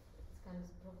it's kind of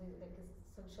probably like a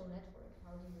social network.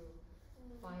 How do you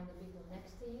find the people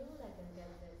next to you, like and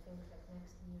get the things like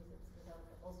next to you that's without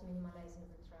also minimalizing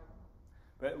the travel.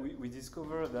 But we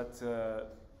discover that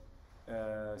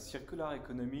circular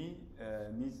economy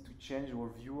needs to change our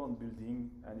view on building,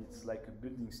 and it's like a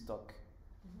building stock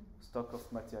of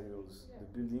materials. Yeah. The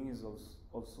building is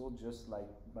also just like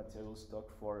material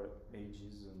stock for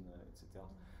ages and etc.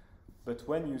 But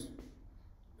when you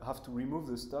have to remove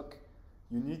the stock,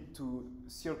 you need to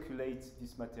circulate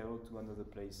this material to another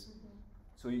place.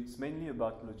 So it's mainly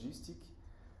about logistic,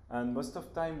 and most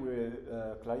of time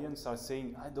clients are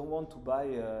saying, I don't want to buy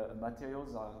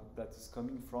materials that is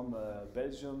coming from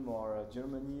Belgium or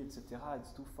Germany, etc.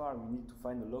 It's too far, we need to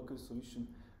find a local solution.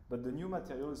 But the new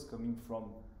material is coming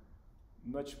from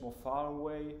much more far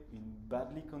away, in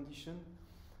badly condition.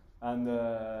 And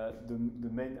the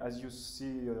main, as you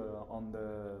see on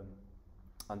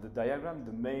the diagram,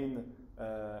 the main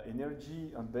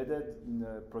energy embedded in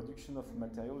the production of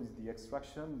material is the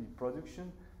extraction, the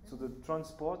production. So the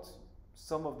transport,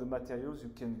 some of the materials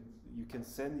you can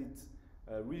send it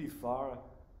really far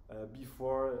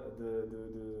before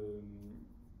the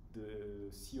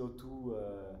CO2.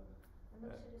 I'm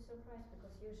actually surprised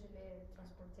because usually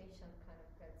transportation kind of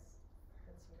gets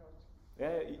brought.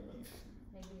 Yeah.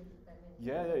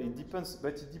 It depends,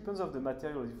 but it depends of the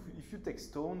material. If you take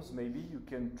stones, maybe you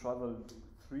can travel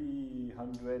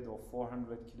 300 or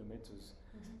 400 kilometers.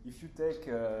 If you take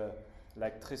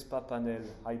like Trespa panel,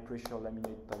 high pressure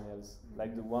laminate panels,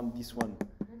 like this one.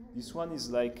 This one is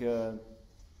like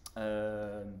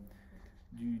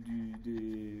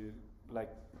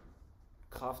like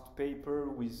craft paper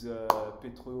with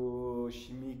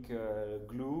petrochemic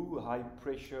glue, high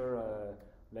pressure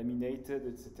laminated,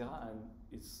 etc. And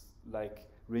it's like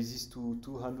resist to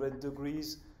 200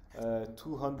 degrees,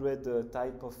 200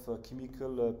 type of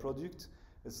chemical product.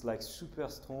 It's like super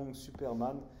strong,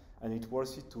 Superman, and it's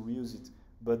worth it to reuse it.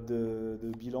 But the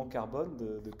bilan carbon,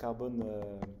 the carbon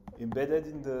embedded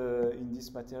in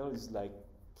this material is like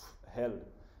hell.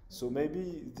 So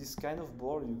maybe this kind of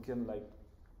board you can like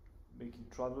make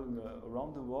it travel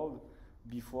around the world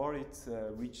before it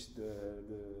reached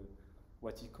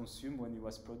what it consumed when it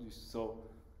was produced. So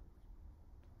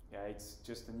yeah, it's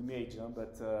just an image,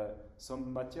 but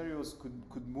some materials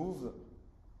could move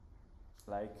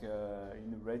like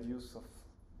in a radius of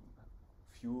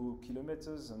few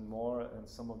kilometers and more, and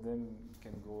some of them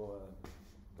can go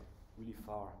really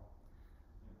far.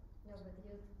 No, but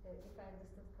you, if I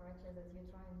understood correctly, that you're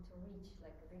trying to reach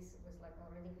like this was like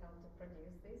already how to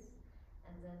produce this,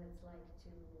 and then it's like to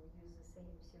use the same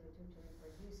CO2 to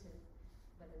reproduce it,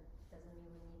 but it doesn't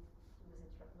mean we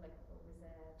need with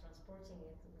transporting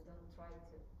it. We don't try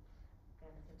to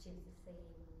kind of achieve the same.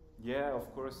 Yeah, of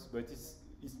course, but it's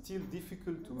still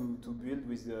difficult to build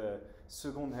with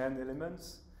second-hand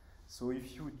elements. So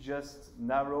if you just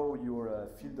narrow your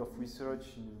field of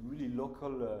research in a really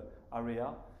local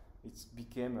area, it's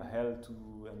became a hell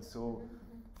to, and so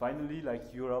finally,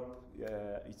 like Europe,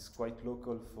 it's quite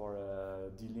local for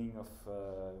dealing of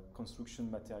construction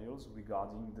materials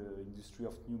regarding the industry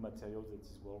of new materials that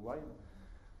is worldwide.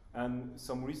 And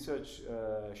some research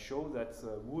show that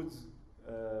woods,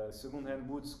 second-hand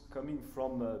woods coming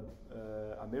from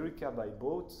America by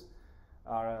boat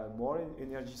are more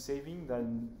energy saving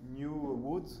than new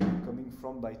woods coming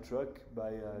from by truck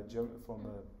from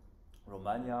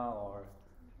Romania or.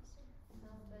 No,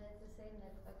 but it's the same.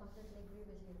 Like I completely agree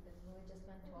with you. But we just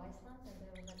went to Iceland, and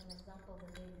there was like an example that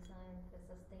they designed a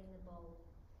sustainable.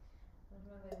 I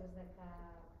don't remember.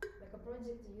 It was like a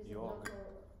project using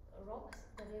local rocks,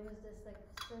 but it was just like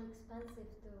so expensive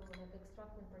to like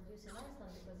extract and produce in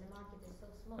Iceland because the market is so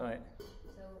small. Right.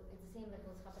 So it seemed like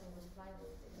what's happening with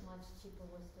plywood. It's much cheaper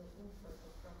was to import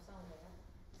it from somewhere.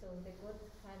 So they got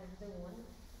kind of the one,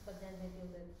 but then they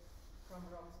build it from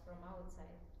rocks from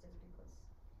outside just because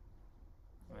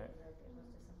Right. it was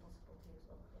just impossible to use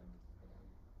locally for them.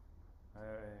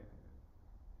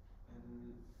 And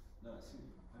no,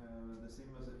 see, the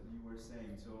same as you were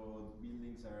saying. So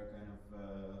buildings are kind of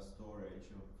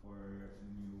storage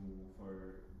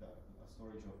a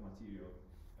storage of material.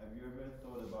 Have you ever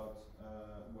thought about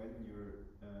when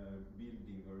you're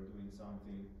building or doing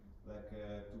something like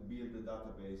to build a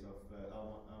database of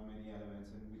how many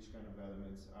elements and which kind of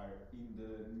elements are in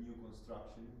the new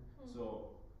construction,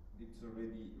 so it's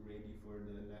already ready for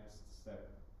the next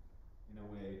step? In a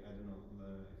way, I don't know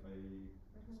if I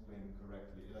explain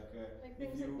correctly. Like Like if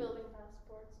things you like building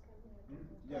passports, kind of like.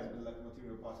 yeah, like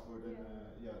material passport and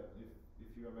Yeah. yeah,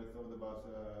 if you ever thought about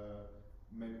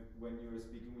when you're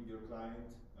speaking with your client,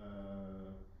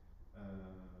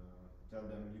 tell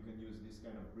them you can use this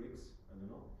kind of bricks. I don't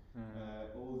know.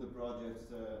 All the projects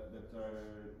that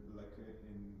are like that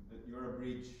you're a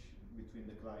bridge between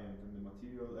the client and the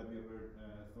material. Have you ever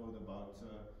thought about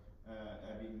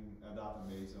having a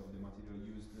database of the material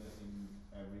used in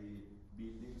every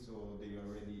building, so they are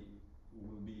ready,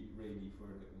 will be ready for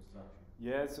the construction?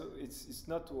 Yeah, so it's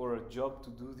not our job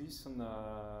to do this in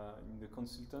the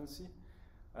consultancy.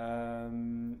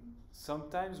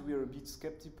 Sometimes we are a bit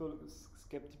skeptic.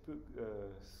 Skeptical.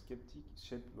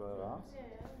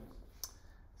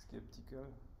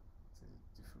 It's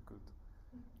difficult.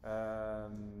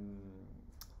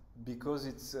 Because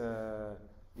it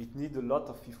needs a lot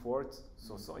of effort.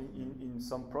 So in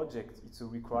some projects it's a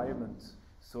requirement.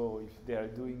 So if they are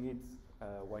doing it,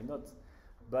 why not?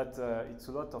 But it's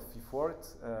a lot of effort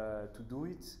to do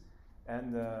it,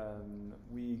 and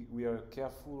we are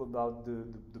careful about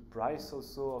the price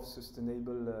also of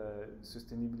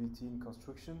sustainability in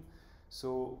construction.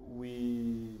 So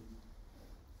we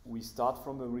start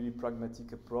from a really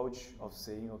pragmatic approach of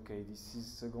saying, okay, this is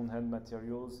second-hand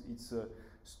materials. It's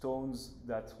stones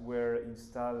that were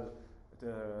installed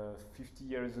 50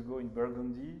 years ago in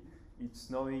Burgundy. It's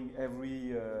snowing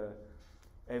every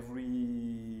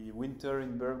winter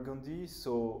in Burgundy,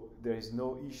 so there is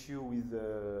no issue with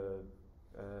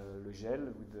le gel,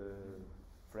 with the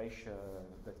fresh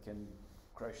that can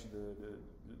crush the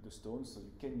stones. So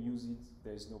you can use it.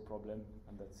 There is no problem,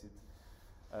 and that's it.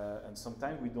 And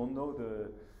sometimes we don't know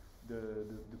the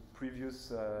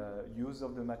previous use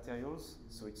of the materials,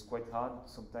 so it's quite hard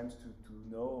sometimes to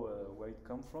know where it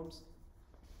comes from.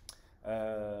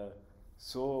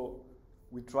 So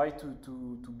we try to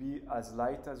be as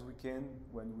light as we can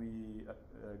when we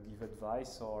give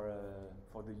advice or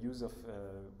for the use of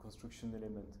construction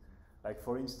element. Like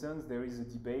for instance, there is a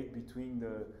debate between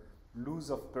the loss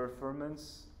of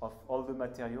performance of all the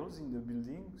materials in the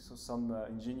building. So some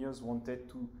engineers wanted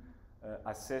to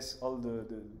assess all the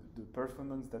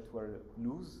performance that were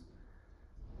loose,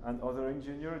 and other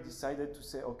engineers decided to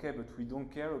say, okay, but we don't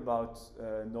care about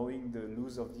knowing the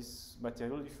loss of this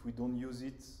material if we don't use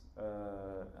it.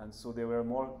 And so there were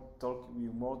more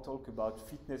talk about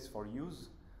fitness for use.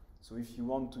 So if you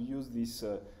want to use this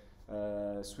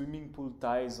swimming pool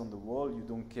tiles on the wall, you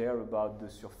don't care about the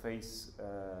surface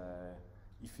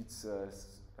if it's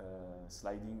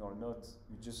sliding or not.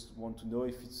 You just want to know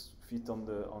if it's fit on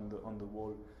the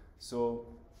wall. So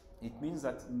it means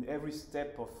that in every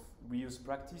step of reuse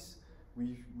practice,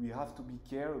 we have to be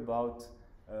care about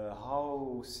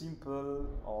how simple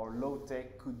or low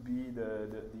tech could be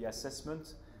the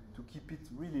assessment to keep it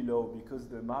really low, because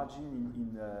the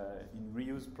margin in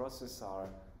reuse process are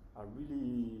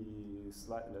really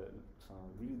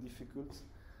really difficult.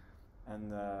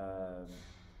 And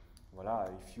voila,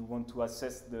 if you want to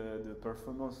assess the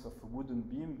performance of a wooden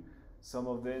beam, some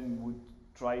of them would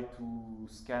try to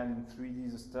scan in 3D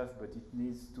the stuff, but it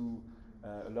needs to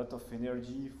a lot of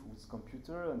energy with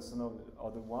computer, and some of the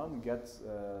other one get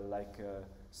like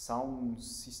sound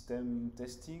system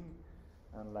testing,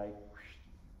 and like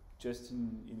just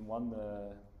in one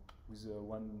with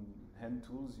one hand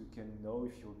tools you can know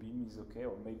if your beam is okay,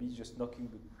 or maybe just knocking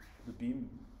the beam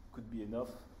could be enough.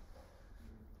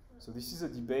 So this is a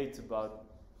debate about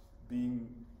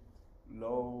being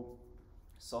low,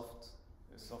 a soft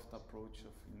approach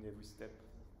in every step.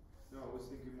 No, I was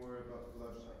thinking more about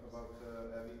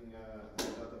having a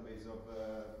database of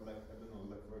like, I don't know,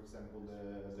 like for example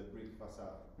the brick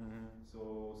facade.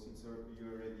 So since you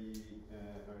already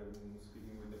are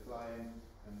speaking with the client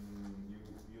and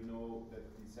you know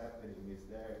that it's happening, it's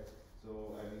there.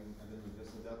 So having, I don't know,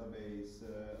 just a database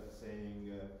saying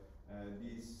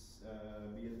this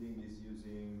building is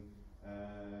using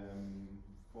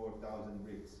 4,000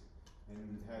 bricks,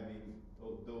 and having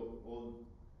all those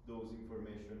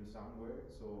information somewhere.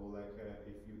 So like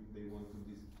if they want to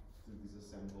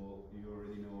disassemble, you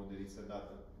already know that it's a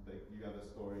data, like you have a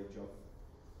storage of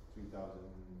 3,000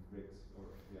 bricks, or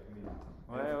yeah, I mean,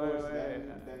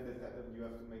 then you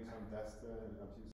have to make some tests.